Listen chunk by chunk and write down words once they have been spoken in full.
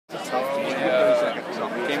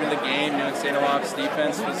St. Olaf's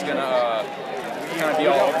defense was going to kind of be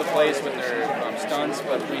all over the place with their stunts,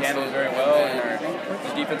 but we handled it very well, and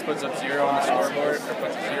the defense puts up 0 on the scoreboard, or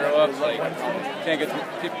puts 0 up. Like,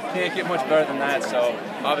 can't get much better than that. So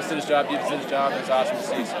obviously his job, defense did his job. It's awesome to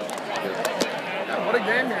see. So. Yeah, what a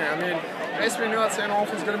game here. I mean, basically knew that St.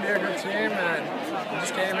 Olaf was going to be a good team, and we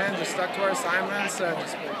just came in, just stuck to our assignments, and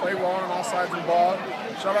just played well on all sides of the ball.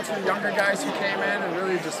 Shout out to the younger guys who came in and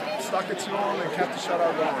really just stuck it to them and kept the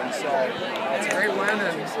shutout going. So it's a great win,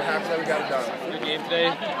 and we're happy that we got it done. Good game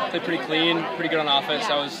today. Played pretty clean, pretty good on offense.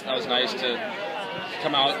 That was nice to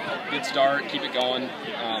come out, good start, keep it going.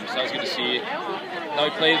 So that was good to see. Now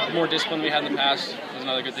we played more discipline than we had in the past. It was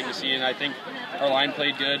another good thing to see, and I think our line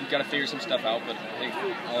played good. Got to figure some stuff out, but I think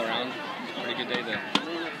all around, it was a pretty good day today.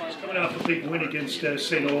 Coming off a big win against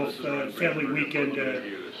St. Olaf, family weekend,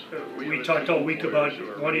 we talked all week about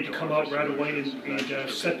wanting to come out right away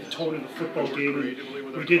and set the tone of the football game.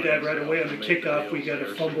 And we did that right away on the kickoff. We got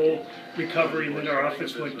a fumble recovery, and then our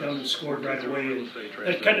offense went down and scored right away. And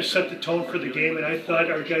that kind of set the tone for the game, and I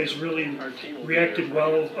thought our guys really reacted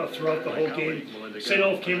well throughout the whole game. St.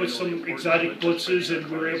 Olaf came with some exotic blitzes, and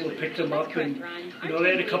we were able to pick them up. And they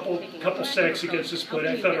had a couple sacks against us, but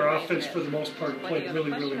I thought our offense, for the most part, played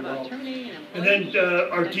really, really well. And then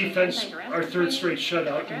our defense, our third straight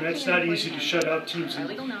shutout, and that's not easy to shut out teams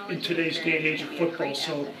in today's day and age of football.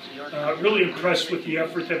 So really impressed with the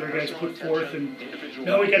effort that our guys put forth. And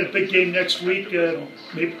now we got a big game next week,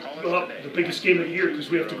 maybe the biggest game of the year, because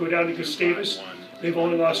we have to go down to Gustavus. They've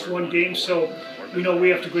only lost one game, so we know we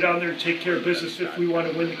have to go down there and take care of business if we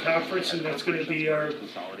want to win the conference, and that's going to be we're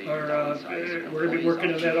going to be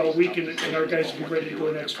working on that all week, and our guys will be ready to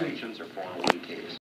go next week.